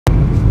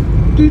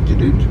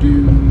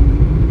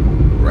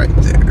Right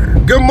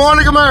there. Good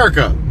morning,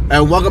 America,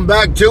 and welcome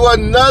back to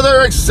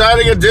another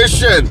exciting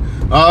edition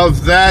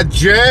of That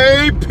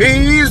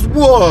JP's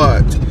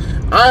What.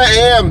 I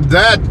am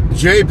That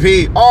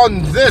JP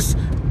on this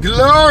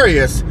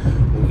glorious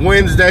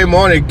Wednesday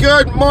morning.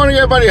 Good morning,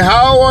 everybody.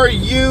 How are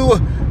you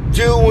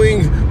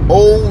doing?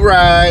 All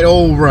right.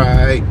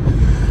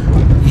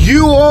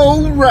 You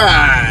all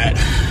right?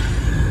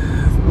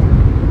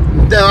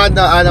 Now,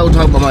 I don't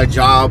talk about my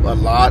job a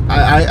lot.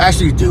 I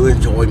actually do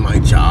enjoy my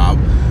job.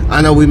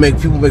 I know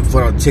people make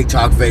fun on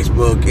TikTok,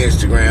 Facebook,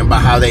 Instagram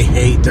about how they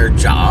hate their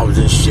jobs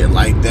and shit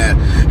like that.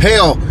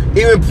 Hell,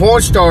 even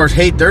porn stars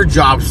hate their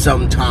jobs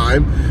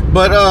sometime.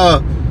 But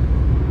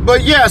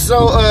yeah,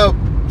 so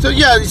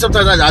yeah,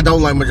 sometimes I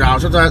don't like my job.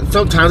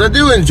 Sometimes I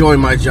do enjoy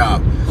my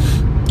job.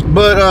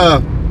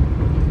 But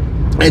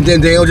and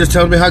then Dale just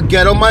tells me how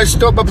ghetto my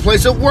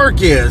place of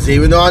work is,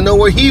 even though I know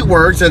where he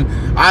works, and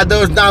I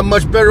know it's not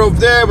much better over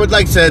there. But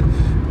like I said,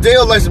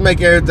 Dale likes to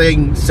make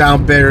everything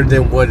sound better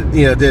than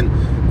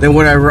than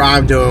whatever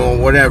I'm doing or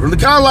whatever.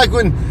 Kind of like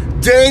when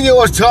Daniel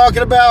was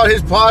talking about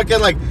his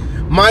podcast, like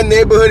my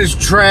neighborhood is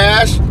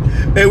trash,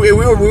 and we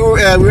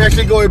were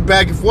actually going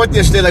back and forth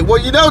yesterday. Like, well,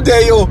 you know,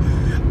 Daniel,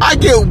 I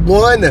get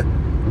one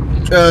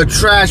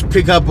trash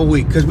pickup a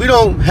week because we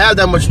don't have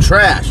that much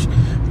trash.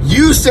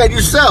 You said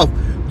yourself,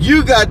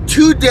 you got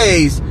 2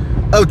 days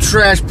of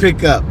trash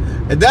pickup,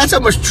 and that's how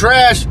much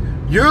trash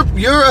your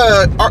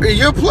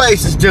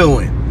place is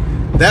doing.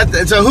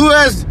 So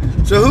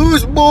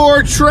who's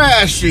more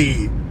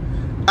trashy?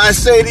 I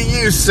say to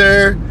you,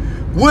 sir,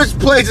 which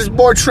place is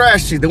more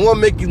trashy? The one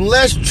making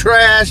less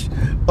trash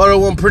or the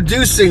one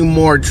producing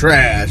more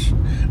trash?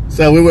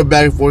 So we went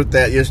back and forth with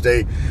that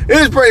yesterday. It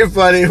was pretty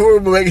funny. We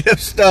were making up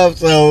stuff.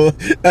 So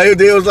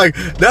Dale was like,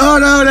 no,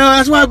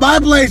 that's why my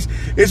place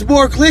is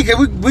more clean.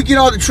 We get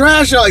all the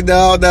trash. I'm like,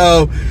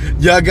 no.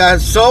 Y'all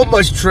got so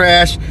much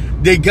trash.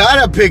 They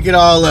got to pick it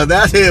all up.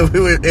 That's it.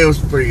 It was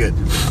pretty good.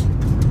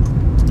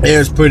 It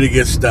was pretty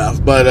good stuff.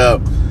 But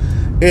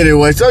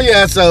anyway, so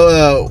yeah,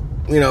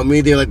 me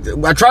and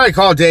Daniel, I try to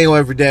call Daniel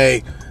every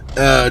day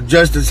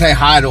just to say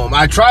hi to him.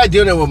 I tried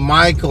doing it with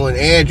Michael and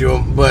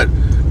Andrew, but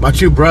my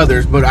two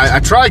brothers, but I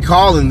tried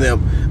calling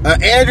them.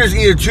 Andrew's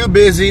either too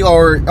busy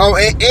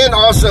and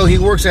also he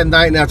works at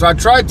night now, so I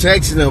tried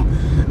texting him.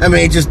 I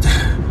mean, just,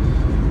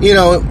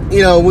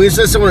 we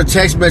send someone a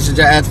text message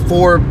at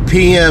 4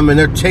 p.m. and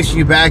they're texting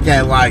you back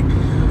at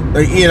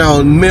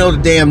middle of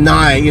the damn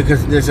night,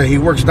 because he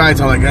works nights.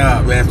 I'm like,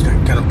 oh man, it's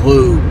kind of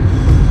blue.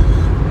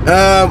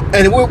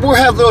 And we'll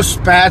have little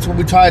spats where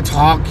we try to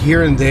talk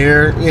here and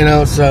there,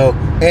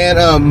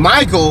 and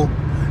Michael,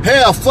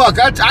 hell, fuck,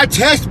 I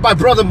texted my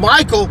brother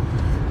Michael.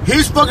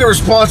 His fucking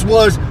response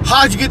was,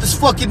 how'd you get this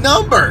fucking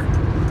number?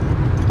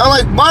 I'm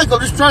like, Michael,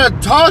 just trying to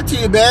talk to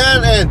you,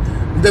 man. And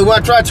then when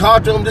I tried to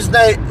talk to him this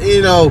night,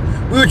 we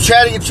were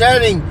chatting,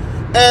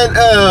 and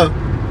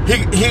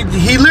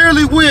he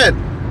literally went,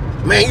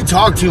 man, you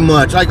talk too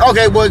much. Like,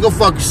 okay, boy, go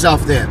fuck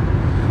yourself then.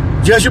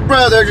 Just your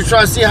brother, just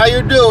trying to see how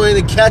you're doing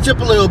and catch up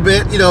a little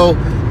bit,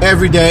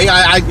 every day.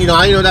 I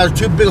know that was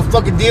too big a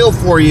fucking deal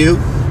for you.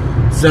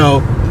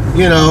 So,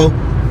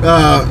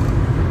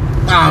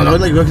 I don't know,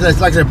 like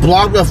I said,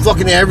 blocked me on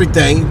fucking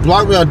everything.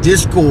 Blocked me on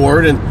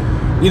Discord, and,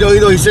 he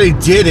said he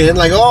didn't.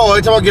 Like, oh,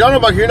 every time I get on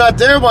him, like, you're not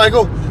there,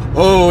 Michael.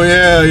 Oh,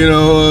 yeah,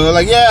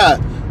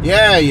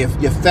 yeah, you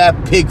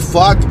fat pig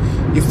fuck.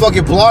 You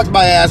fucking blocked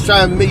my ass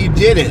trying to admit you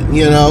did it,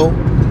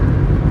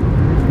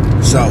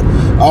 So,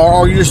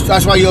 or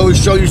that's why you always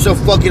show yourself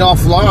fucking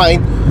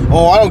offline.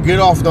 Oh, I don't get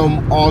off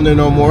on there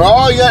no more.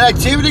 Oh, you got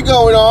activity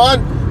going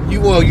on.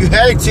 You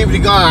had activity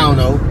going on. I don't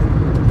know.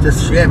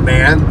 Just shit,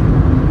 man.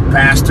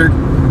 Bastard.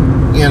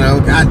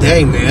 God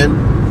dang, man.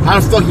 How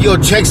the fuck you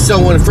gonna check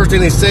someone, the first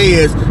thing they say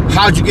is,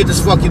 how'd you get this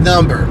fucking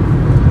number?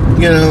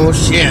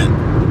 Shit.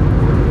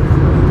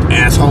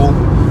 Asshole.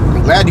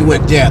 I'm glad you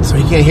went deaf, so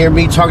he can't hear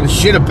me talking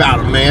shit about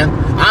him, man.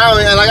 I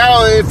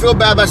don't even feel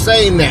bad by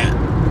saying that.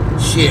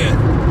 Shit.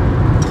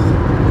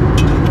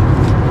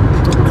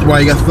 That's why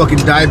you got fucking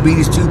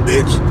diabetes too,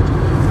 bitch.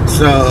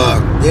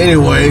 So,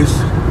 anyways.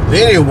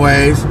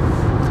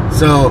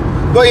 So,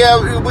 but yeah,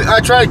 I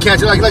try to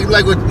catch it, like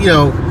with,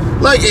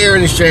 like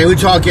Aaron and Shane, we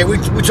talk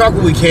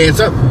when we can.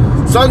 So,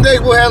 some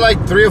days we'll have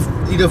like 3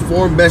 or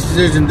 4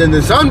 messages, and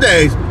then some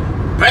days,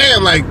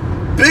 bam, like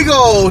big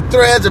old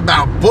threads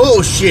about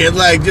bullshit,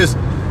 like just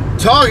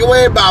talking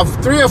away about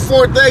 3 or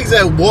 4 things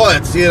at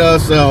once,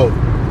 So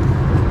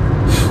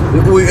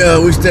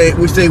we stay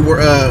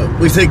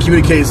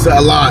communicating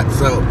a lot.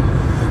 So,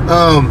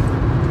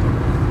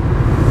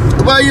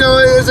 but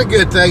it's a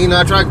good thing.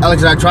 I try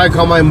to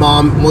call my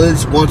mom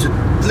once,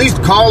 at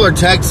least call or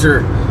text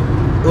her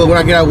when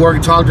I get out of work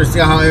and talk to her, see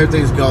how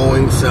everything's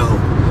going. So,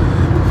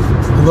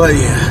 but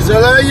yeah,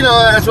 so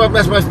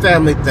that's my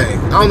family thing.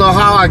 I don't know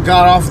how I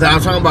got off of that. I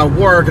was talking about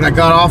work and I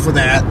got off of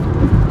that,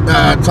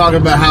 talking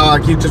about how I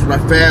keep just my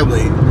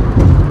family.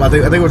 But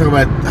I think we're talking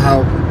about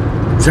how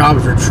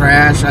jobs are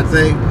trash. I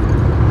think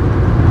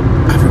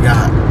I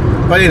forgot.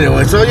 But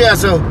anyway, so yeah,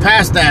 so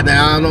past that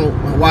now. I don't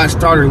know why I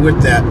started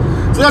with that.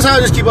 So that's how I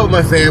just keep up with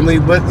my family.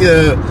 But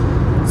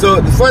so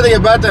the funny thing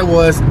about that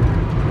was,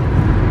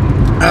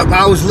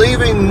 I was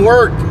leaving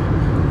work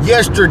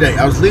yesterday.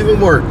 I was leaving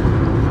work,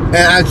 and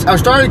I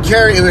started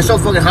carrying. It was so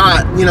fucking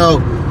hot, you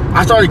know.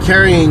 I started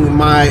carrying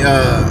my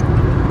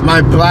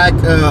my black.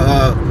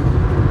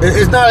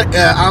 It's not.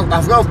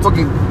 I forgot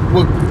fucking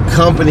what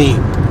company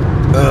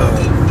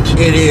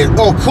it is.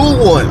 Oh, Cool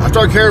One. I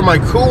started carrying my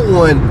Cool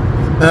One.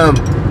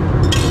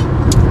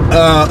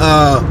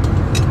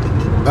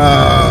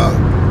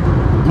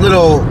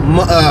 Little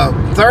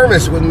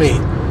thermos with me.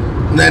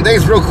 And that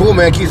thing's real cool,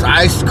 man. It keeps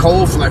ice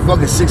cold for like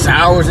fucking 6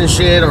 hours and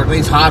shit, or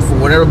things hot for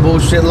whatever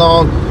bullshit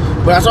long.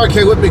 But I started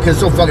carrying with me because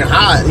it's so fucking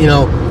hot, you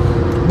know.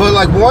 But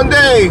like one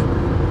day,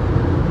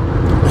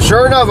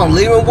 sure enough, I'm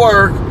leaving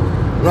work.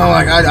 And I'm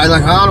like,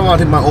 I don't want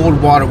to take my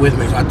old water with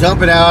me, so I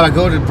dump it out. I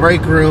go to the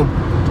break room.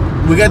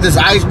 We got this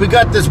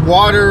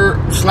water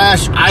 /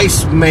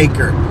 ice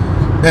maker,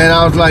 and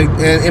I was like,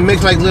 and it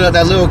makes like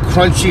that little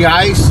crunchy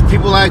ice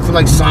people like for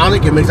like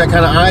Sonic. It makes that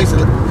kind of ice.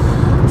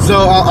 So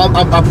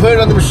I put it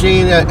on the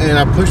machine and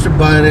I push the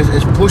button.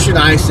 It's pushing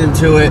ice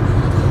into it,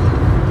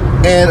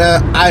 and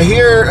I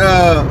hear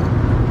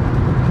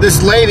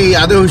this lady.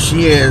 I know who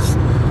she is,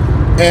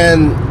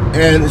 and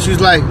she's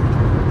like,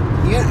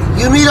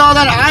 "You need all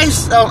that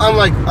ice?" I'm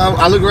like,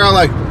 I look around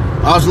like,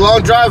 "Oh, it's a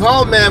long drive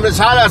home, man. It's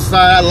hot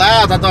outside." I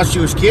laughed. I thought she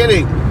was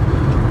kidding,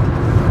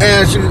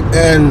 and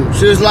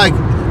she was like,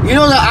 "You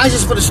know that ice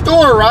is for the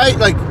store, right?"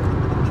 Like,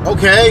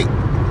 okay.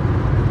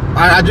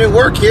 I do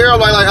work here.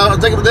 I'm like I'll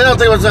think to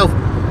myself,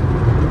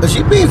 is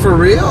she being for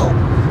real?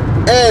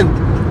 And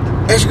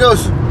she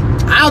goes,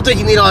 "I don't think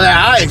you need all that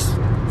ice."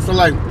 So I'm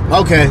like,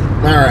 okay,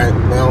 all right.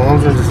 Well,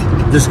 I'm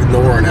gonna just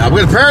ignore her now.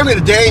 But apparently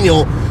to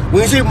Daniel,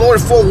 when you say more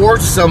than 4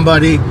 words to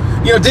somebody,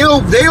 you know,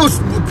 Daniel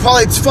would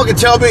probably fucking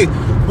tell me,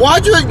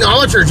 "Why'd you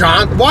acknowledge her,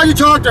 John? Why'd you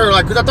talk to her?"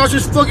 Like, because I thought she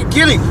was fucking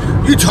kidding.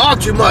 You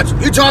talk too much.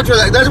 You talk to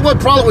her. That's one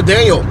problem with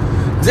Daniel.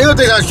 Daniel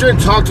thinks I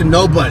shouldn't talk to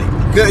nobody.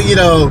 You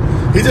know,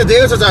 he said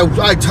Daniel says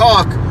I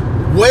talk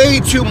way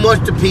too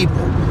much to people.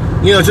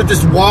 You know, so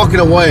just walking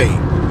away.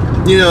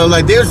 You know,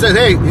 like Daniel said,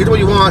 "Hey, here's what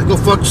you want. Go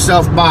fuck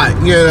yourself. Bye."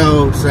 You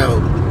know, so.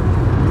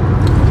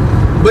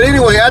 But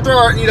anyway, after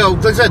our, you know,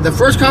 like I said, the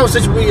first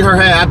conversation we and her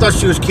had, I thought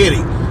she was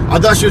kidding. I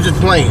thought she was just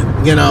playing.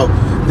 You know,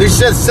 then she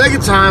said the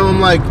second time, I'm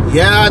like,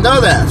 "Yeah, I know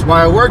that. That's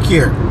why I work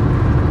here."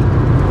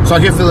 So I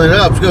kept filling it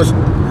up. She goes,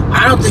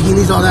 "I don't think he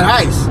needs all that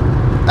ice.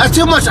 That's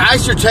too much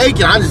ice you're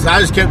taking." I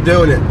just kept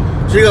doing it.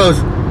 She goes,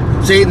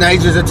 "See, now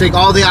he's just gonna take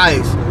all the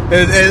ice."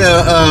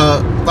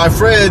 And my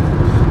friend,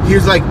 he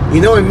was like,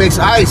 "You know, he makes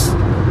ice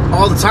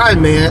all the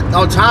time, man.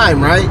 All the time,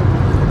 right?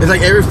 It's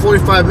like every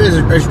 45 minutes,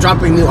 there's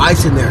dropping new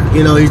ice in there.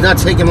 You know, he's not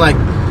taking like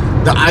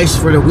the ice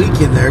for the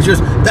week in there. It's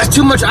just, that's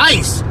too much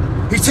ice.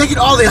 He's taking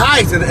all the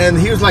ice." And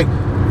he was like,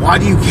 "Why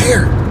do you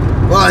care?"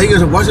 Well, he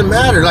goes, "It doesn't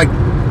matter. Like,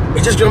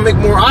 it's just gonna make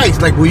more ice.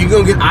 Like, well, you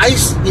gonna get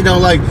ice? You know,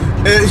 like,"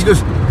 and she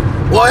goes,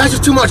 "Well, that's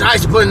just too much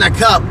ice to put in that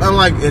cup." I'm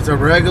like, "It's a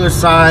regular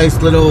size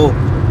little,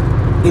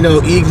 you know,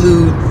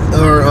 igloo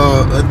or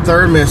a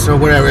thermos or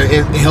whatever.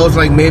 It holds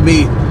like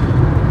maybe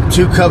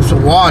 2 cups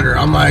of water."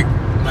 I'm like,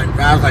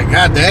 I was like,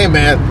 "God damn,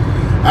 man."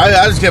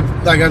 I just kept,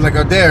 like, I was like,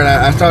 "Oh, there."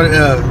 I started,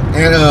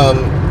 and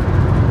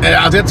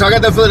I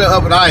got that filling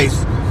up with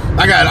ice.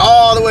 I got it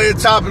all the way to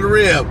the top of the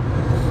rib.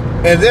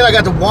 And then I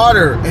got the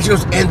water. And she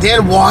goes, "And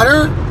then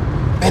water?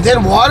 And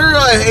then water?" And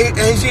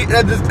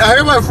I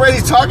heard my friend,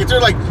 he's talking to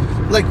her like,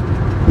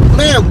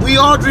 "Man, we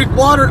all drink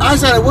water." I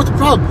said, "What's the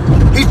problem?"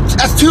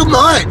 "That's too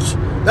much.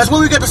 That's why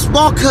we got the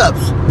small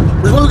cups.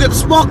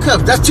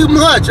 That's too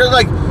much." And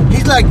like,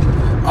 he's like,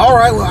 "All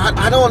right, well,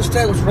 I don't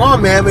understand what's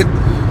wrong, man.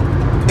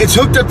 It's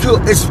hooked up to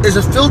it's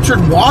a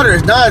filtered water.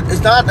 It's not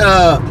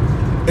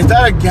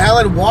a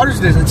gallon water.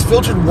 It's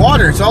filtered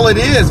water. It's all it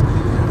is."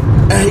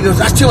 And he goes,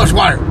 "That's too much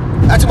water.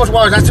 That's too much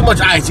water. That's too much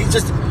ice.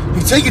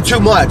 He's taking too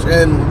much."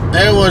 And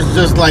everyone's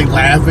just like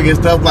laughing and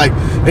stuff, like,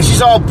 and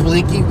she's all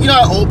blinking. You know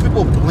how old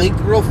people blink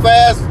real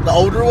fast, the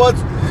older ones?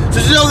 So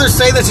you know they're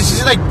saying that, so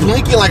she's like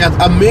blinking like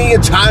a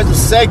million times a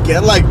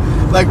second. Like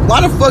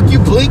why the fuck you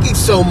blinking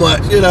so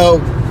much, you know?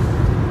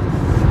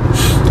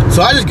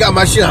 So I just got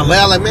my shit on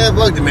loud, like, man,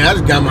 fuck it, man. I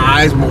just got my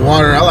eyes, my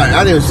water.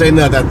 I didn't even say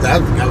nothing. I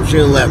got my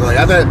shit left. Like,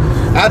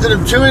 after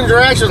the 2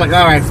 interactions, like,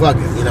 all right, fuck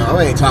it. You know,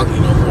 I ain't talking to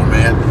you no more,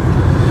 man.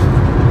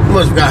 You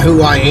must forgot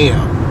who I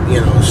am,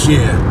 you know,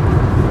 shit.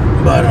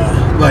 But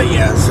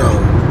yeah, so,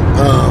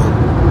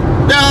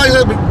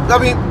 I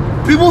mean,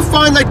 people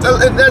find, like,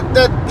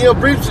 that you know,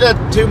 brings that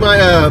to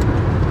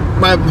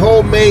my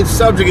whole main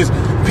subject is,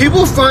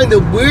 people find the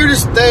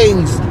weirdest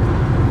things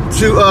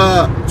to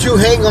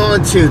hang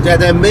on to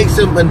that makes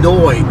them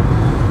annoyed.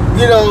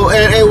 You know,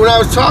 and when I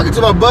was talking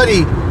to my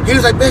buddy, he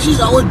was like, "Man,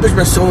 she's always bitching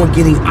about someone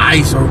getting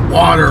ice or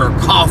water or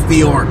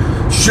coffee or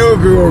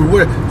sugar or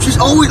whatever." She's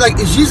always like,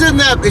 if she's in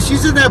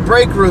that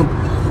break room,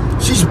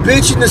 she's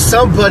bitching to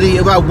somebody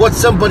about what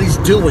somebody's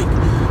doing.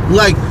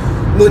 Like,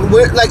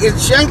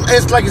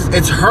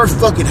 it's her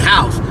fucking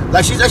house.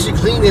 Like, she's actually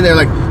cleaning in there.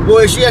 Like, well,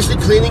 is she actually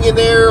cleaning in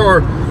there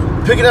or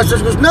picking up stuff?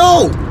 She goes,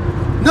 "No.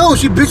 No,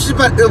 she bitches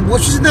about, when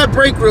she's in that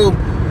break room,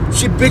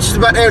 she bitches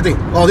about everything.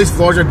 All these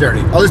floors are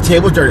dirty. All these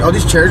tables dirty. All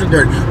these chairs are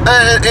dirty.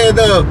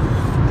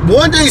 And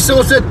one day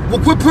someone said, well,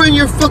 quit putting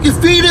your fucking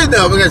feet in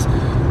them. Because,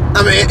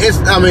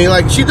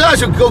 like, she does.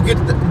 She'll go get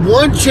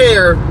one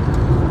chair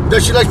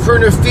that she likes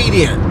putting her feet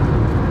in.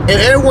 And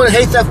everyone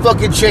hates that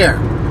fucking chair.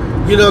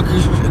 You know,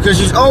 because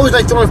she's always,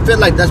 like, throwing a fit,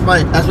 like, that's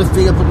my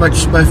feet I put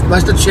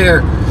that's the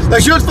chair.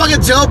 Like, she would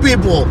fucking tell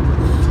people,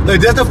 like,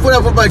 that's the foot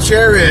I put my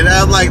chair in. And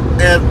I'm like,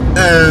 I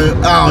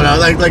don't know,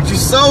 like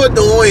she's so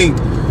annoying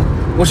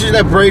when she's in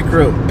that break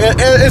room. And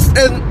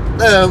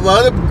my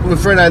other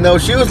friend I know,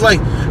 she was like,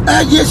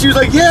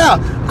 yeah,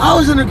 I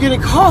was in there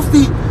getting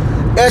coffee,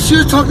 and she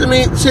was talking to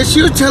me,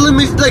 she was telling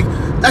me, like,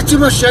 that's too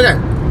much sugar.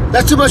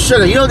 That's too much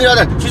sugar. You don't need all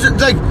that.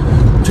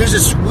 She's a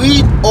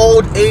sweet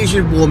old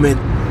Asian woman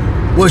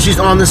when she's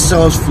on the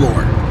sales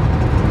floor.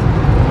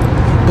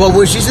 But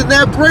when she's in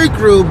that break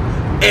room,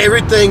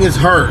 everything is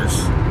hers.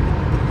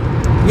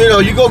 You know,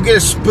 you go get a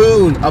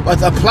spoon, a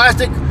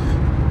plastic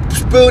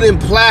spoon in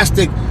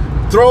plastic,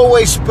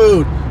 throwaway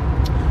spoon.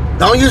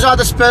 Don't use all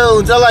the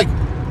spoons. They're like,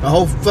 the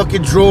whole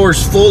fucking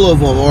drawer's full of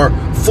them, or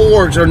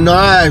forks or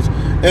knives.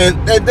 And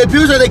the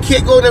people say they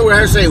can't go in there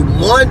without saying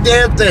one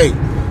damn thing.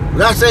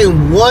 Not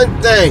saying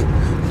one thing.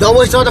 Don't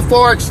waste all the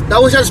forks.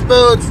 Don't waste all the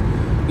spoons.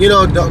 You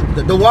know,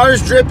 the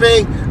water's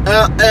dripping,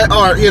 oh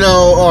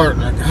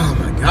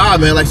my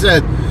God, man. Like I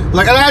said,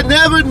 like, and I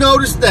never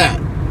noticed that.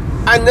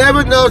 I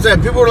never noticed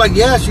that. People were like,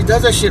 yeah, she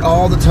does that shit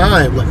all the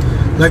time.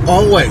 Like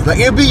always. Like,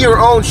 it'd be your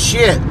own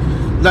shit.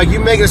 Like, you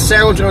make a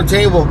sandwich on the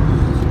table.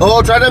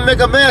 Oh, try to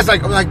make a mess.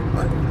 Like,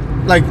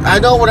 I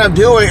know what I'm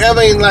doing. I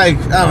mean, like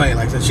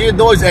she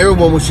annoys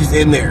everyone when she's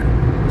in there.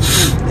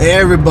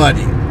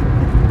 Everybody.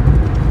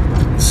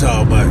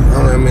 So, but,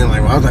 I mean,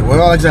 like, I was like, well,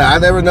 like I said, I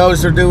never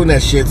noticed her doing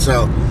that shit,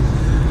 so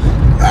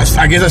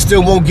I guess I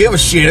still won't give a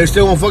shit. It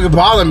still won't fucking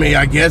bother me,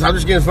 I guess. I'm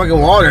just getting fucking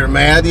water,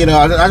 man. You know,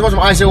 I just want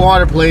some ice and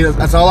water, please.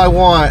 That's all I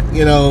want,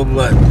 you know,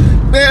 but,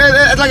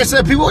 man, like I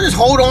said, people just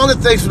hold on to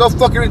things for no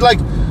fucking, like,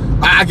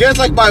 I guess,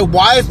 like, my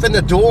wife in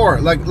the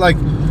door, like,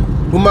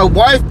 when my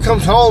wife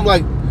comes home,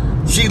 like,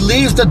 she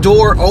leaves the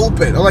door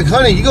open. I'm like,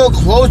 honey, you gonna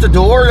close the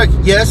door? Like,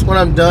 yes, when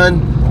I'm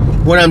done,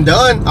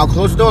 I'll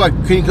close the door. Like,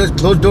 can you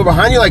close the door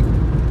behind you? Like,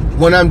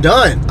 when I'm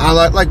done. I'm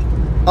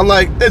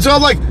like, it's all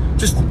like,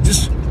 just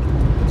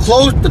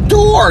close the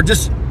door.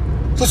 Let's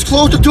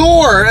close the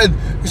door. And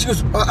she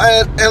goes, and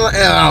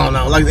I don't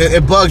know, like,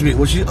 it bugs me.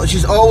 Well,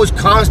 she's always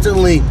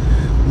constantly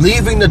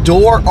leaving the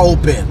door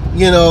open.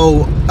 You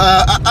know,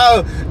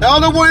 I don't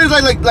know what it is.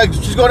 Like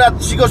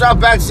she goes out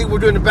back to see what we're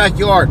doing in the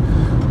backyard.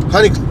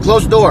 Honey,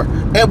 close the door.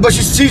 But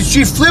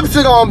she flips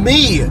it on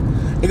me.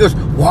 He goes,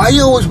 why are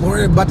you always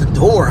worried about the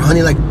door,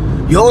 honey? Like,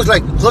 you always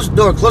like, close the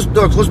door.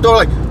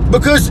 Like,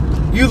 because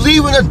you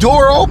leaving the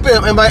door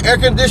open. Am I air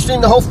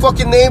conditioning the whole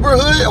fucking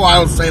neighborhood? Well, I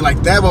don't say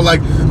like that, but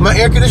like, my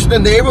air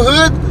conditioning the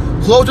neighborhood?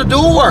 Close the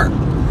door.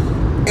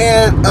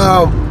 And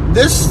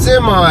this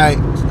semi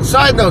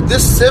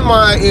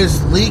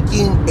is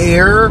leaking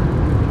air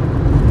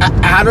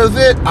out of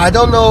it. I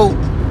don't know,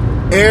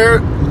 air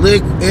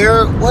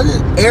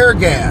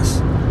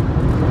gas.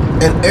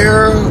 An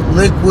air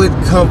liquid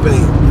company,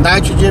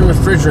 nitrogen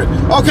refrigerant.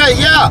 Okay,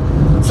 yeah.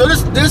 So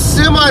this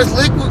semi is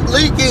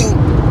leaking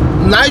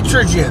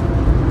nitrogen.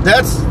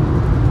 That's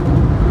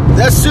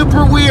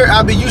super weird.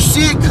 I mean, you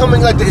see it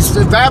coming, like, it's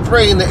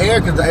evaporating the air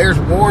because the air's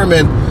warm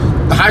and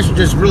the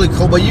hydrogen's really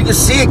cold, but you can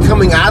see it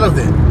coming out of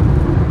it.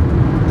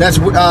 That's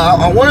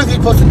I wonder if he's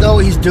supposed to know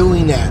he's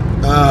doing that.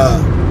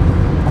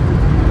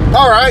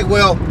 All right,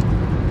 well,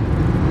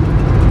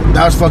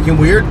 that was fucking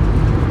weird.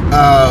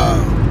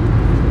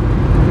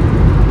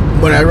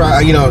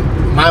 Whatever, you know,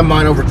 my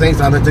mind overthinks.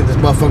 I don't think this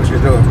motherfucker's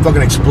gonna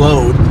fucking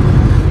explode.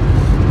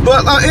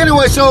 But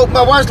anyway, so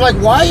my wife's like,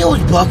 why are you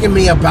always bugging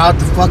me about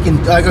the fucking,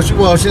 she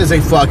didn't say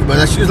fucking,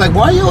 but she was like,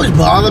 why are you always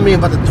bothering me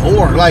about the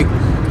door? Like,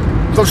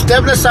 so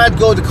stepping aside to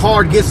go to the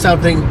car and get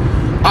something,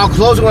 I'll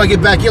close it when I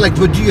get back in. Like,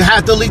 but do you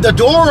have to leave the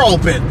door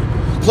open?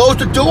 Close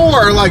the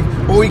door. Like,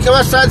 when you come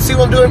outside and see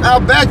what I'm doing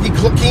out back, can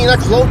you not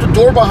close the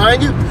door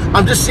behind you?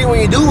 I'm just seeing what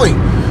you're doing.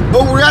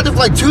 But we're out there for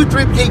like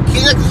 2-3 can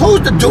you not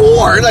close the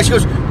door? And like, she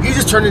goes, you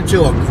just turned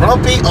into a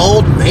grumpy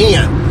old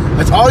man.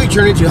 That's all you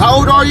turned into. How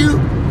old are you?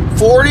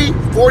 40?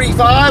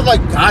 45?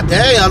 Like, god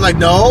dang. I'm like,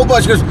 no.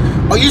 But she goes,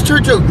 oh, you just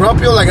turned into a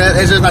grumpy old, like,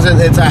 I said,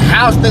 it's a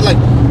house thing. Like,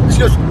 she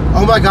goes,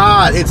 oh my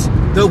god, it's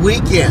the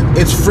weekend.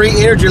 It's free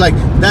energy. Like,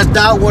 that's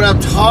not what I'm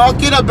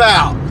talking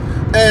about.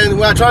 And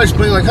when I try to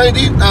explain, like,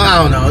 honey,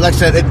 I don't know. Like I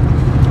said,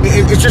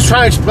 it's just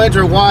trying to explain to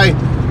her why,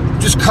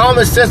 just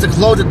common sense to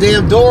close the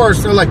damn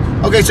doors. So like,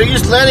 okay, so you're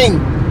just letting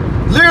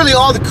literally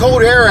all the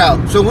cold air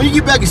out. So when you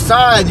get back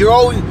inside, you're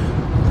always,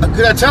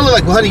 because I tell her,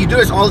 like, well, honey, you do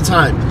this all the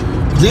time.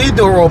 Leave the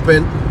door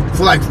open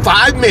for like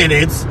 5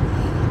 minutes,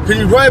 because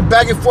you run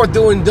back and forth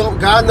doing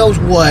God knows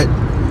what.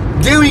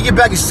 Then when you get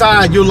back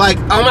inside, you're like,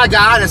 oh my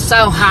god, it's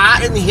so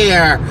hot in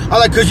here. I'm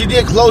like, because you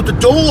didn't close the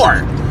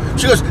door.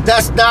 She goes,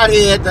 that's not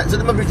it.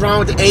 Something must be wrong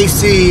with the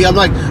AC. I'm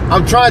like,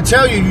 I'm trying to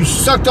tell you, you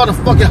sucked all the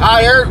fucking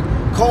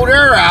cold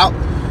air out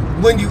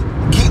when you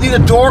leave the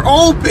door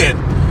open.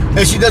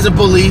 And she doesn't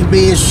believe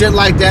me and shit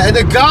like that. And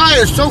the guy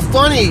is so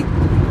funny.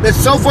 It's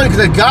so funny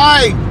because the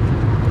guy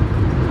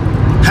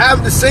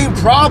having the same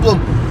problem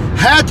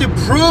had to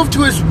prove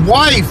to his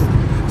wife,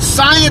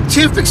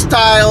 scientific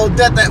style,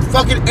 that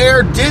fucking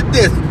air did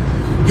this.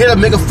 He had to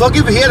make a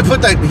fucking. He had to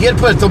put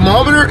a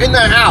thermometer in the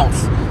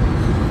house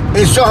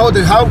and show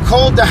how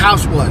cold the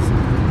house was,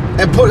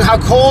 and put how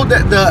cold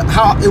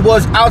how it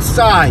was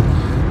outside.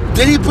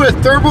 Then he put a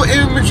thermal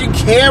imaging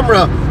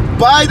camera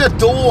by the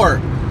door,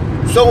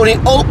 so when he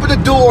opened the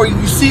door,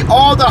 you see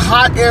all the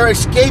hot air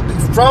escaping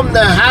from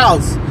the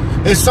house,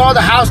 and saw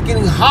the house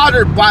getting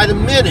hotter by the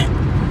minute.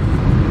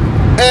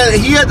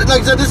 And he had,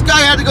 like I said, this guy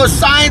had to go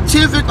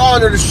scientific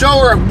on her to show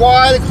her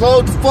why they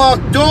closed the fuck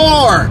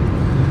door.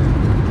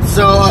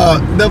 So,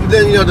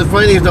 then, you know, the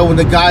funny thing is, though, when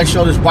the guy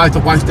showed his wife, the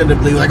wife didn't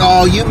believe, like,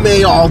 oh, you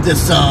made all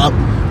this up.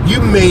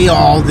 You made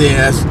all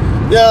this.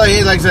 You know,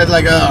 he, like I said,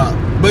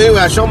 but anyway,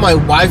 I showed my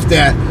wife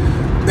that,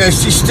 and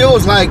she still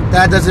was like,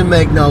 that doesn't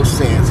make no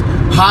sense.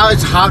 How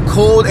is hot,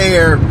 cold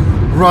air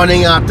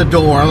running out the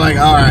door? I'm like,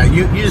 all right,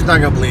 you're just not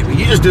going to believe me.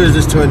 You just do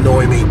this to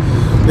annoy me.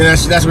 And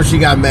that's when she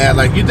got mad.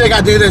 Like, you think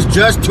I did this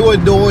just to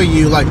annoy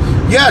you? Like,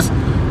 yes,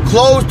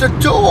 close the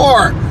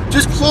door.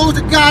 Just close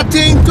the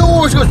goddamn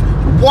door. She goes,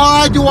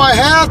 why do I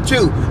have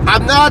to?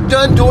 I'm not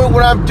done doing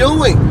what I'm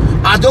doing.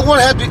 I don't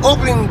want to have to be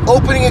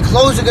opening and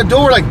closing a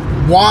door. Like,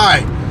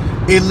 why?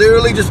 It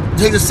literally just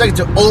takes a second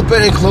to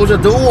open and close a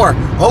door.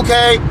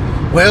 Okay,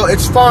 well,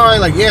 it's fine.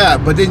 Like, yeah,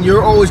 but then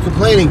you're always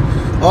complaining,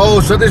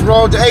 oh, something's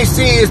wrong with the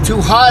AC. It's too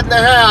hot in the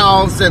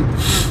house. And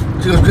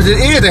she goes, because it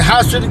is. The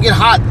house shouldn't get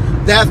hot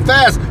that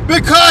fast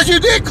because you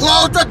didn't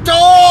close the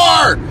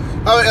door.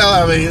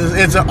 I mean,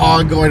 it's an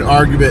ongoing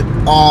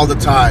argument all the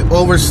time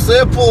over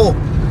simple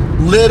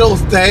little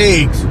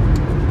things.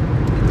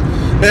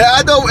 And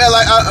I know,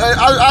 like,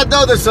 I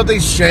know there's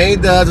something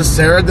Shane does or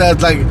Sarah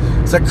does, like,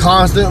 it's a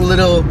constant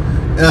little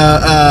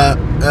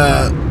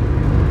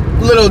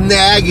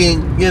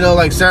nagging, you know,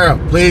 like, Sarah,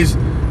 please,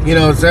 you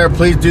know, Sarah,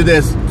 please do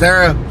this.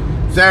 Sarah,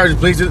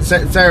 please do this.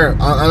 Sarah,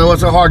 I know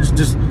it's so hard.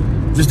 Just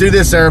do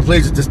this, Sarah,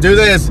 please. Just do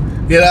this.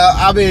 You know,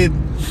 I mean,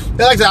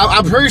 like I said,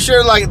 I'm pretty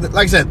sure, like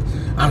I said,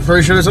 I'm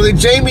pretty sure there's something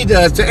Jamie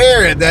does to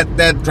Aaron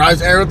that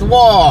drives Aaron at the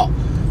wall.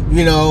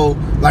 You know,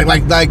 like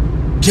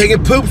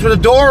taking poops with the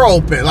door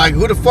open. Like,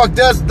 who the fuck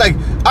does? Like,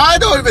 I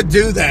don't even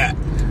do that.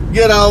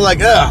 You know, like,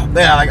 man,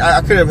 like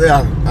I could have.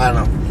 I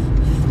don't know.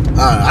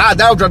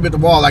 That would drive me at the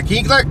wall. Like,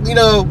 he, like, you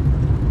know,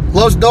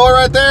 close the door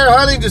right there,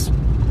 honey. Just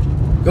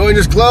go and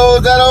just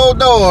close that old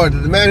door.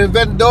 The man who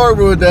invented the door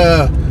would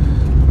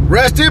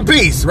rest in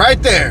peace,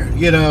 right there.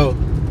 You know.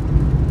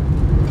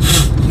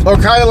 Or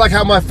kind of like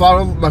how my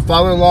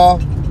father-in-law,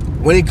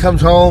 when he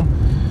comes home,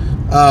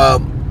 my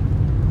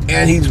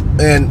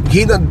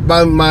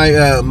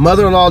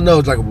mother-in-law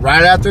knows, like,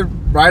 right after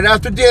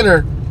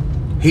dinner,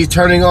 he's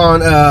turning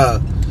on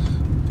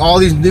all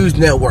these news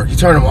networks.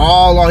 He's turning them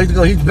all on.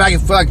 He's back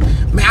and forth. Like,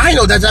 man, I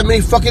know that's that many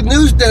fucking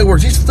news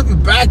networks. He's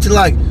flipping back to,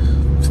 like,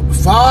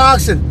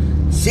 Fox and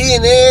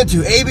CNN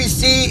to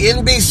ABC,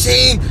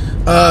 NBC,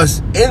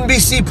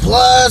 NBC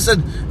Plus,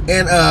 and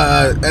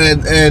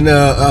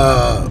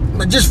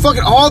just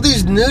fucking all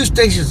these news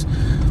stations.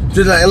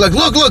 Like,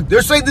 look,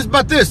 they're saying this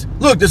about this.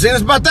 Look, they're saying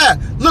this about that.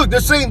 Look, they're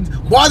saying,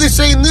 why are they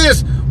saying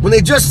this when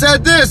they just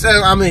said this?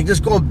 And I mean,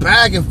 just going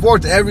back and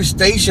forth to every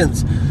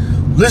stations,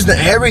 listen to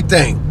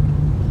everything.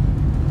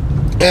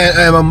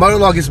 And my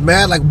mother-in-law gets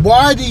mad. Like,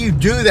 why do you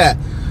do that?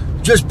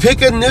 Just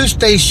pick a news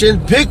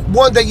station, pick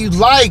one that you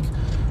like,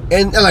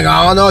 and like,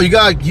 oh no, you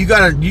gotta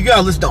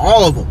listen to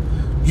all of them.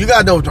 You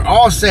gotta know what they're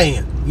all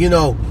saying. You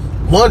know,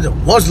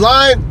 one's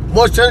lying,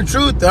 one's telling the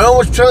truth, the other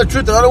one's telling the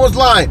truth, the other one's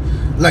lying.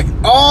 Like,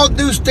 all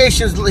news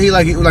stations,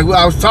 like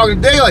I was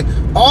talking today, like,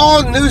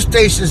 all news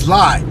stations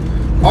lie.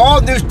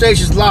 All news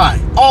stations lie.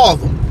 All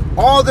of them.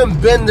 All of them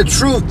bend the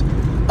truth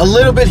a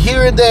little bit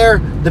here and there,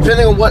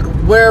 depending on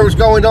where it's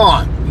going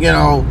on. You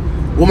know,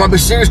 we might be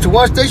serious to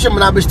one station, might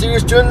not be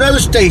serious to another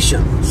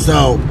station.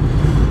 So,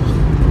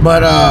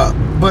 but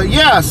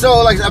yeah,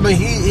 so, like, I mean,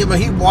 he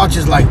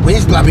watches, like, when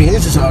he's, I mean,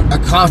 it's just a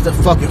constant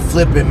fucking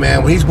flipping,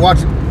 man. When he's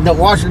watching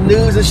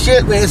news and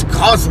shit, man, it's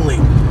constantly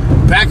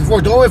back and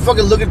forth. Don't even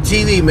fucking look at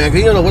TV, man, because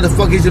you don't know what the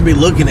fuck he's gonna be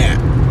looking at.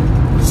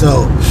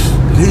 So,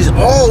 he's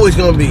always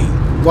gonna be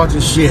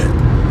watching shit.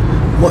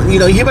 Well, you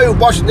know, he might be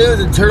watching news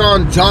and turn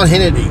on John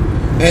Hannity,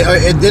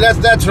 and then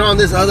after that, turn on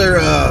this other,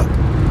 I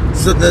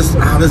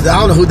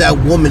don't know who that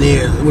woman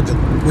is with the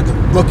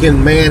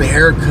fucking man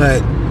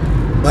haircut,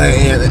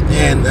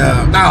 and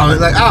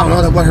I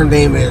don't know what her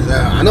name is.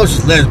 I know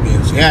she's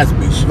lesbian. She has to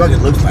be. She fucking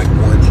looks like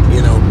one,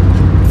 you know.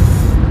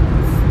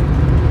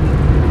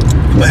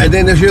 And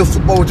then she'll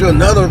flip over to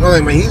another one. I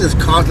mean, he's just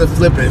constantly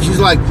flipping. She's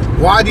like,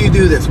 why do you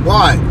do this?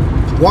 Why?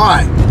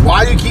 Why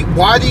do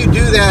you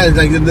do that? It's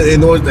like, it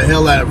annoys the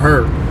hell out of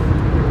her.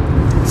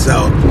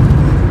 So,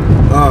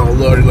 oh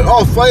Lord.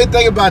 Oh, funny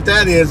thing about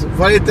that is,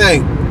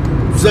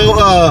 so,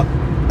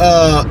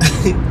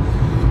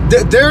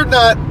 they're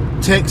not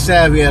tech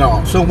savvy at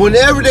all. So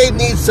whenever they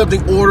need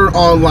something ordered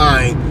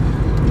online,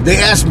 They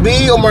asked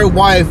me or my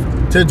wife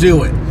to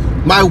do it.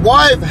 My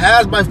wife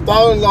has my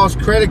father-in-law's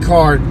credit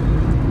card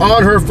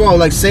on her phone,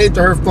 like saved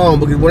to her phone,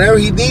 because whenever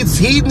he needs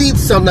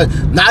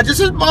something, not just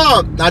his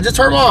mom, not just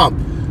her mom,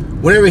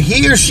 whenever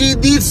he or she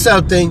needs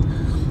something,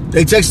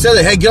 they text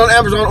Sally, hey, get on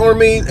Amazon, order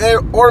me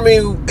A,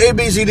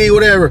 B, C, D,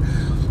 whatever.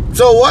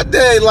 So one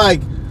day,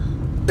 like,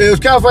 it was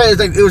kind of funny,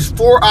 it was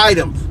 4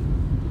 items.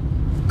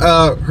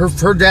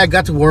 Her dad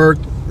got to work,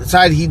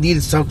 decided he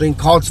needed something,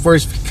 called for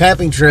his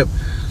camping trip,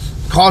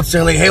 called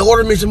Sally, hey,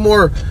 order me some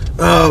more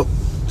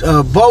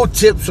bow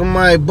tips from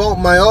my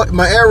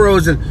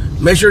arrows,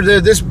 and make sure they're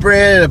this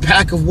brand and a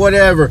pack of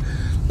whatever.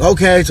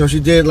 Okay, so she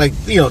did, like,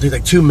 it takes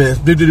like 2 minutes,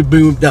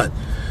 boom, done.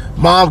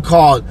 Mom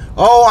called,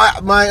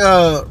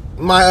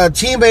 my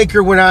tea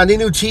maker went on, I need a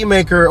new tea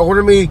maker,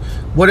 order me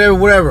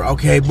whatever.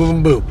 Okay,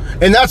 boom.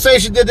 And not saying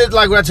she did it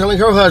like without telling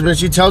her husband.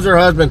 She tells her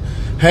husband,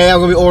 hey, I'm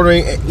gonna be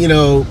ordering,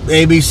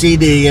 A, B, C,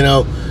 D, and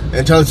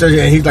tells her,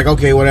 and he's like,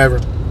 okay,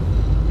 whatever.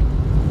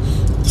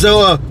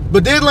 So,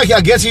 but then, like,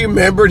 I guess he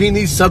remembered he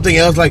needs something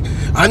else. Like,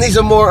 I need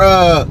some more,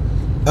 I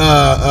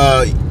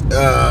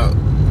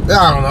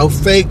don't know,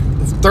 fake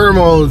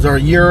thermals or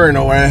urine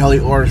or whatever the hell he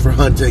orders for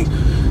hunting.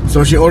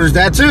 So she orders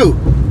that too.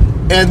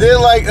 And then,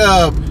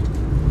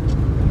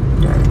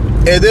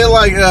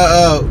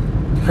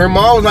 her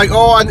mom was like,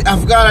 oh, I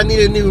forgot I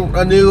need a new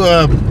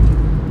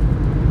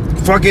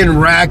fucking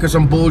rack or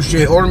some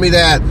bullshit. Order me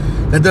that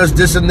does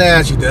this and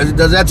that. She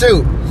does that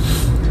too.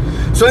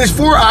 So these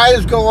 4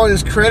 items go on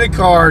his credit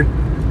card.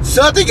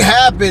 Something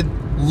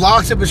happened,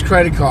 locks up his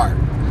credit card.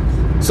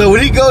 So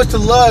when he goes to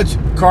lunch,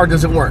 card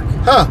doesn't work.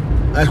 Huh?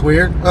 That's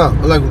weird. Oh,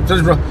 like,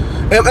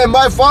 and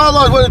my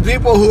father-in-law is one of the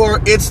people who are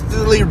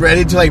instantly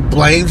ready to, like,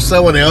 blame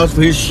someone else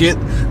for his shit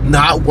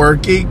not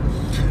working.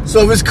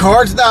 So if his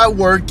card's not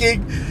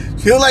working,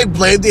 he'll, like,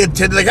 blame the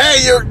attendant, like,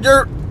 hey,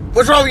 you're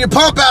what's wrong with your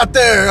pump out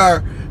there?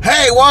 Or,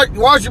 hey,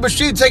 wash your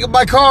machine, taking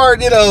my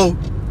card,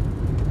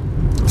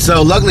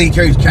 So luckily he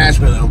carries cash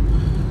with him.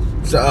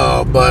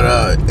 So, but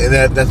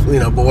and that's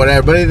but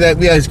whatever. But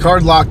his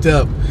card locked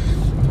up,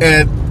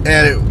 and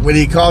when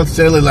he called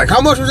Sally, like, how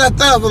much was that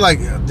theft? I'm like,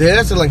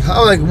 this. And like,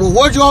 I'm like, well,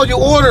 what'd you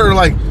order?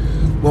 Like,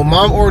 well,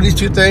 Mom ordered these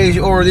 2 things.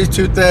 You ordered these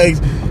 2 things.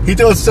 He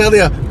told Sally,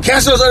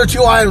 cancel those other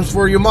 2 items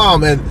for your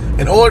mom, and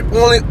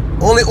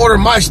only order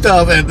my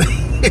stuff. And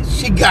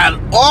she got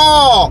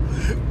all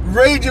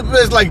raging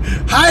pissed. Like,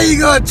 how are you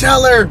gonna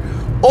tell her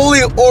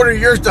only order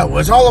your stuff? Well,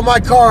 it's all on my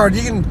card.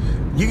 You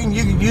can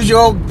use your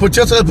own, put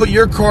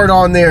your card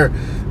on there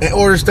and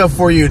order stuff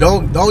for you.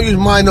 Don't use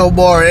mine no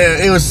more.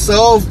 It was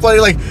so funny.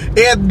 Like,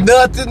 it had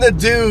nothing to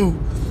do.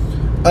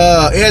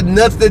 It had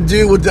nothing to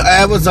do with the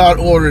Amazon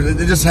orders.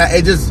 It just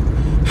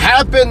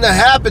happened to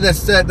happen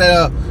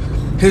that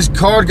his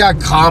card got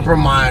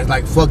compromised,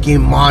 like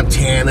fucking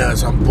Montana or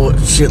some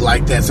bullshit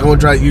like that. Someone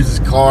tried to use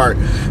his card,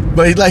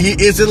 but he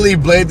instantly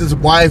blamed his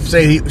wife,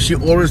 saying she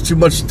orders too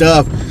much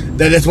stuff.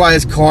 That's why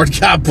his card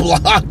got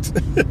blocked.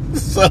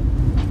 So.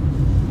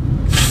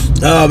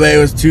 Oh man, it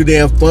was too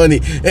damn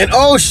funny. And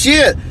oh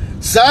shit,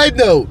 side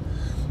note,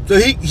 so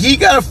he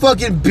got a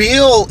fucking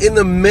bill in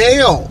the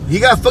mail. He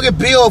got a fucking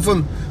bill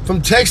from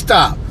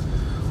TechStop,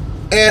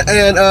 and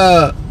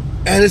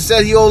it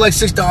said he owed like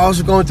 $6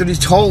 for going through these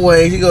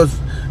tollways. He goes,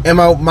 and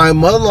my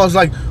mother-in-law's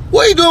like,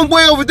 what are you doing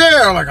way over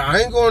there? I'm like,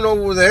 I ain't going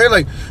over there.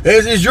 Like,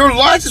 is your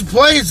license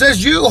plate? It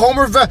says you,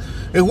 Homer.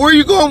 And where are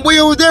you going way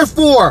over there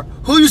for?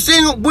 Who you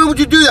seeing? When would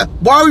you do that?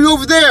 Why were you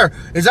over there?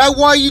 Is that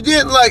why you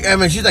didn't? Like, I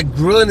mean, she's like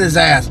grilling his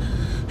ass.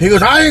 He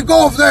goes, I didn't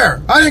go over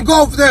there.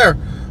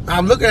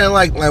 I'm looking at it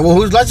like, well,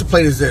 whose license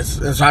plate is this?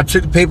 And so I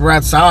took the paper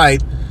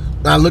outside,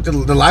 and I looked at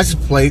the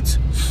license plates.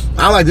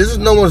 I'm like, this is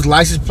no one's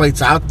license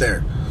plates out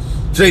there.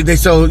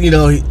 So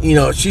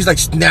she's like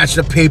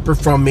snatching the paper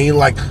from me,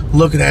 like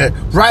looking at it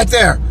right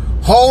there.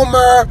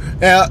 Homer,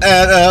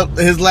 and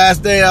his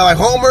last name, I'm like,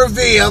 Homer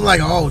V. I'm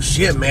like, oh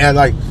shit, man.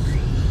 Like,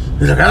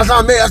 he's like,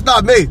 that's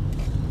not me.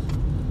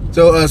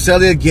 So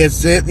Celia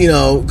gets it,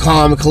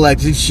 calm and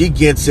collected. She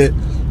gets it,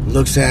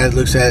 looks at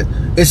it.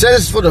 It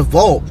says it's for the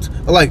Volt.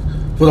 I'm like,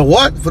 for the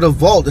what? For the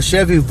Volt, the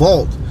Chevy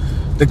Volt.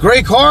 The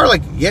gray car?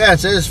 Like, yeah, it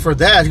says it's for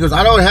that. She goes,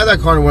 I don't have that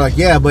car. And we're like,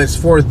 yeah, but it's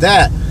for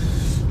that.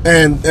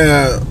 And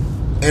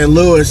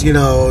Lewis, they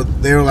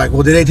were like,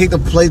 well, did they take the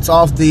plates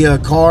off the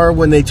car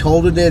when they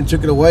told it and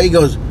took it away? He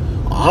goes,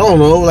 I don't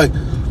know. Like,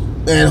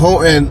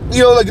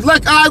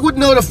 like I would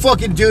know to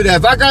fucking do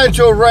that. If I got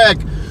into a wreck,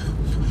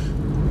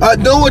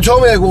 no one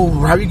told me, like, well,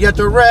 how do you get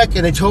the wreck?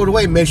 And they told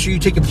away, make sure you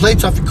take your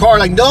plates off your car.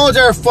 Like, no one's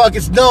ever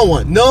it's no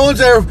one. No one's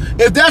ever,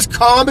 if that's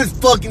common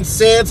fucking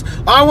sense,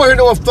 I don't want to hear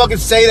no one fucking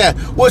say that.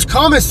 Well, it's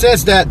common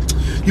sense that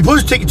you're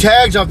supposed to take your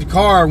tags off your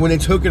car when they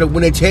take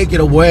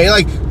it away.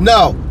 Like,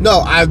 no,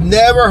 I've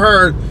never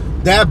heard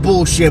that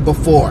bullshit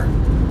before.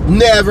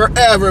 Never,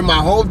 ever in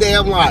my whole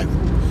damn life.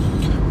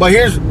 But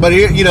here,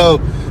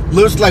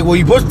 Lewis like, well,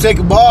 you're supposed to take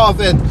them off,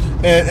 but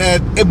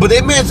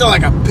they made it sound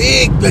like a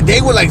big, they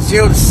were like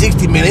 0 to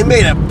 60, man. They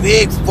made a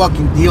big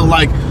fucking deal,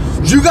 like,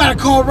 you gotta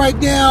call right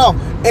now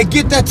and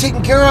get that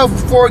taken care of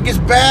before it gets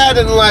bad,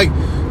 and like,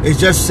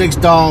 it's just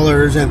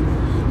 $6, and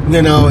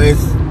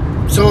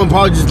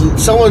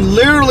someone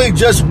literally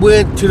just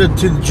went to the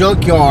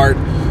junkyard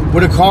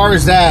where the car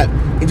is at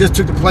and just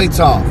took the plates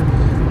off.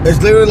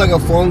 It's literally like a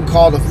phone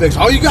call to fix.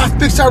 Oh, you gotta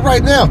fix that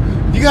right now.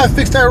 You gotta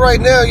fix that right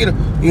now. You gotta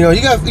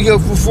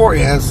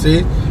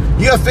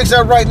fix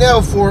that right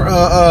now for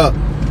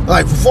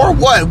for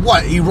what?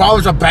 What? He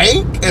robs a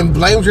bank and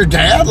blames your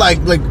dad? Like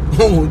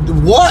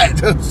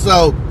what?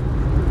 So,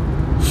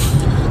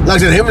 like I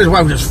said, him and his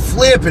wife were just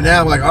flipping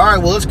out. Like, all right,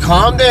 well, let's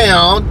calm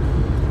down.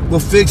 We'll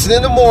fix it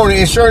in the morning.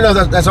 And sure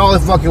enough, that's all it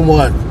fucking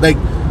was. Like,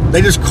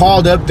 they just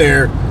called up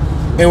there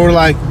and were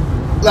like,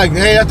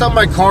 hey, that's not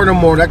my car no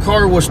more. That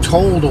car was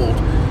totaled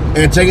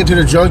and taken to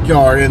the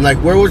junkyard. And like,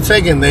 where was it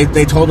taken?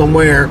 They told them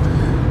where.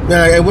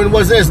 And when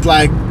was this?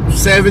 Like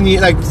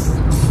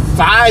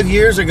 5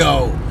 years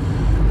ago.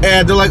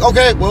 And they're like,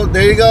 okay, well,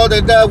 there you go. They're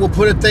done. We'll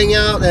put a thing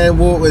out, and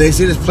when they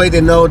see this plate, they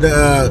know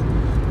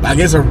I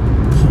guess, I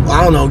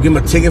don't know, give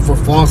them a ticket for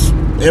false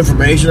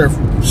information or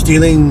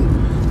stealing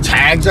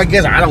tags, I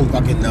guess. I don't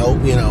fucking know,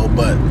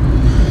 but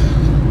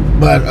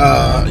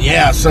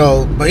yeah,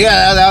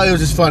 it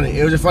was just funny.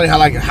 It was just funny how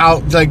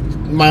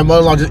my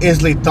mother-in-law just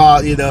instantly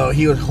thought,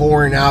 he was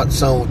whoring out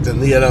something,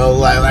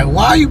 like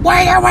why are you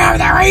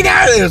right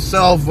now? It was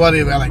so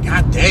funny, man. Like,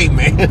 god dang,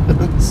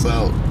 man.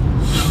 So,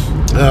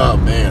 oh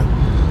man.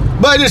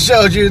 But it just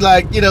shows you,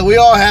 we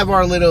all have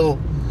our little,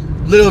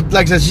 like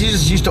I said, she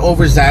just used to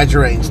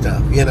over-exaggerate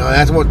stuff, and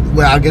that's what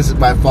I guess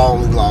my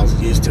father-in-law is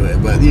used to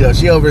it, but,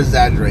 she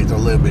over-exaggerates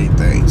on little bitty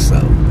things, so,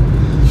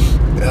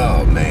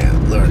 oh,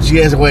 man, Lord, she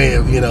has a way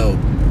of,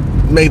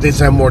 make things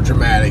sound more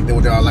dramatic than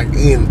what they are, like,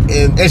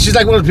 and she's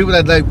like one of the people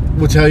that,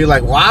 will tell you,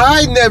 well,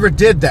 I never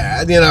did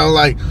that,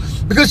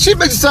 because she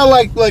makes it sound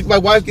like my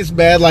wife gets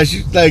mad,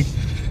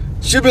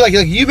 she'll be like,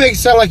 you make it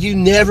sound like you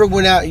never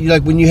went out,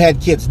 when you had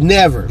kids.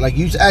 Never.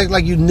 You act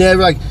like you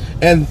never,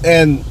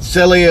 and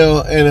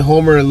Celia and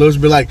Homer and Lewis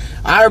will be like,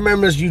 I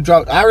remember you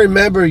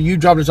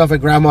dropped us off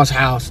at Grandma's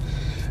house,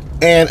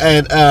 and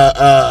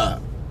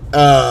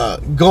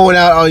going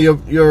out on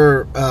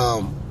your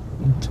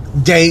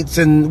dates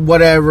and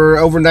whatever,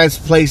 overnight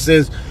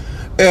places,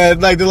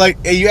 and they're like,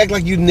 and you act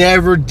like you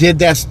never did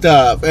that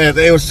stuff, and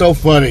it was so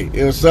funny.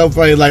 It was so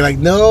funny. Like,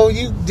 no,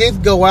 you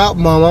did go out,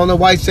 Mom. I don't know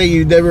why you say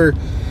you never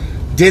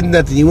did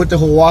nothing. You went to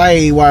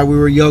Hawaii while we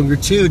were younger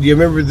too. Do you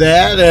remember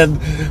that? And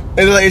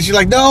she's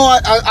like, no,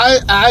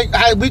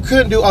 we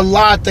couldn't do a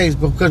lot of things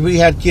because we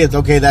had kids.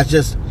 Okay, that's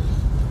just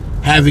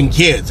having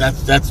kids.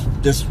 That's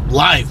just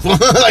life.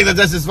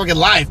 That's just fucking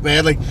life,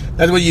 man.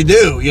 That's what you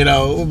do,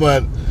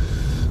 But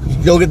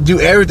you don't get to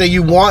do everything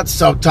you want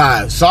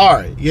sometimes.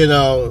 Sorry,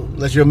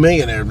 unless you're a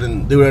millionaire,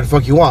 then do whatever the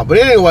fuck you want. But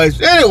anyways,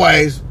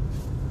 I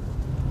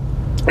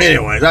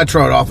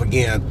throw it off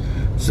again.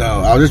 So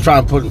I was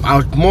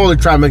more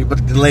trying to make it,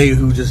 but the lady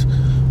who just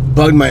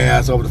bugged my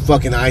ass over the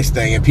fucking ice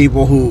thing, and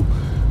people who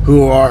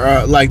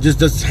are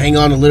just hang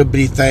on to little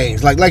bitty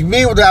things, like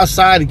me with the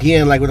outside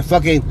again, with the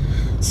fucking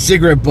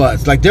cigarette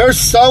butts. There's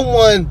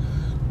someone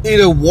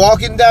either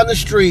walking down the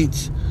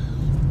streets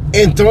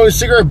and throwing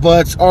cigarette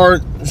butts, or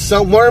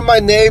one of my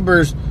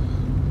neighbors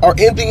are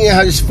emptying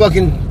out his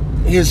fucking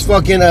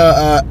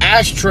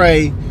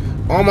ashtray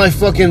on my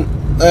fucking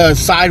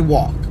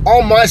sidewalk.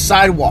 On my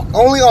sidewalk.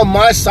 Only on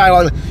my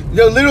sidewalk.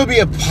 There'll literally be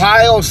a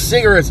pile of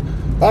cigarettes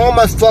on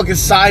my fucking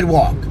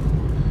sidewalk.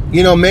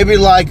 Maybe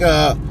I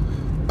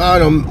don't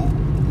know,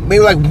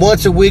 maybe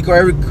once a week or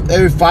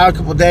every 5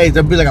 couple days,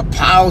 there'll be a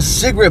pile of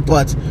cigarette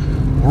butts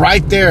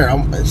right there.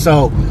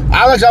 So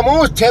I'm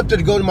always tempted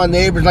to go to my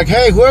neighbors,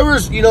 hey,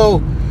 whoever's, you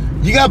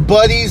got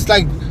buddies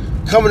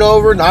coming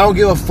over, and I don't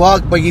give a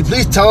fuck, but you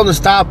please tell them to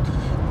stop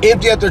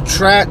empty out their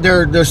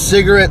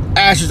cigarette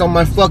ashes on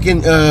my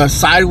fucking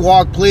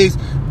sidewalk, please.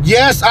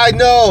 Yes, I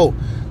know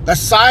the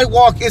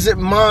sidewalk isn't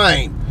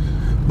mine,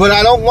 but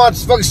I don't want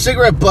fucking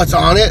cigarette butts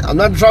on it. I'm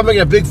not trying to make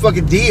it a big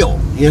fucking deal,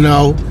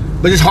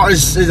 but it's hard.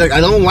 It's I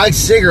don't like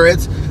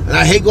cigarettes, and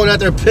I hate going out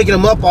there picking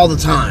them up all the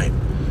time.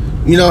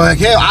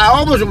 Hey, I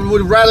almost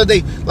would rather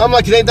I'm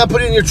like, can they not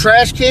put it in your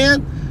trash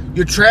can?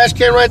 Your trash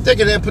can right there,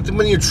 can they put them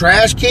in your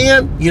trash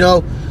can?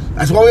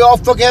 That's why we all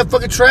fucking have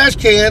fucking trash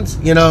cans,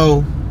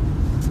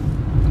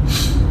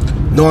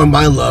 Knowing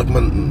my luck,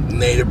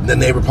 the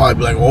neighbor probably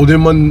be like, oh,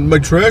 then my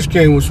trash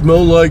can will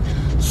smell like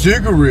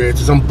cigarettes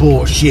or some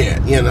bullshit,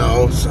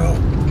 so.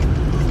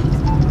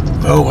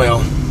 Oh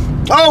well,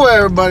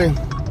 everybody.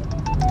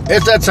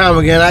 It's that time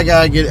again. I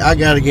gotta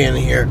get in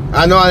here.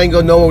 I know I ain't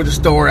gonna know with the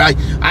story. I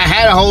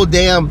had a whole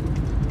damn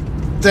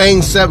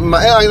thing set.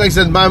 Like I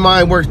said, my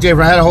mind works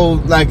different. I had a whole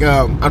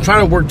I'm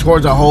trying to work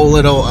towards a whole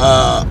little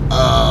how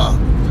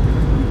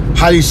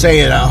do you say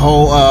it? A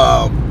whole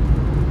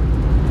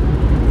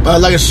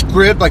a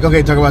script.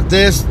 Okay, talk about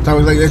this.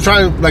 They're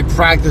trying to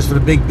practice for the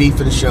big beef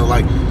of the show.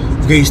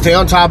 Okay, you stay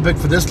on topic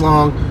for this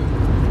long,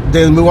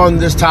 then move on to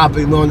this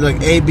topic, move on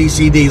to A, B,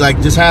 C, D.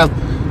 Just have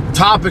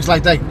topics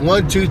like that.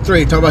 1, 2,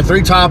 3. Talk about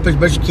 3 topics,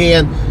 best you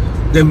can,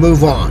 then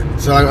move on.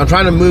 So I'm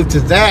trying to move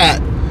to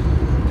that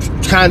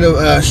kind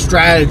of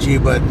strategy,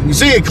 but you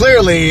see it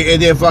clearly, it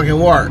didn't fucking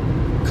work.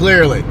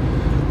 Clearly.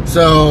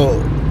 So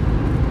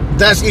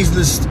that's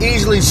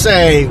easily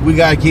say we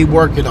gotta keep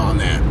working on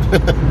that.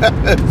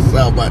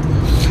 So, but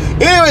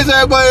anyways,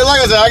 everybody,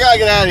 like I said, I gotta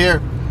get out of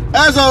here.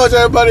 As always,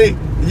 everybody,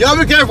 y'all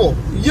be careful,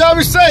 y'all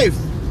be safe,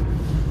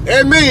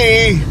 and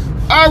me,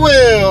 I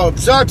will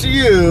talk to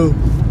you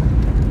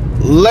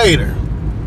later.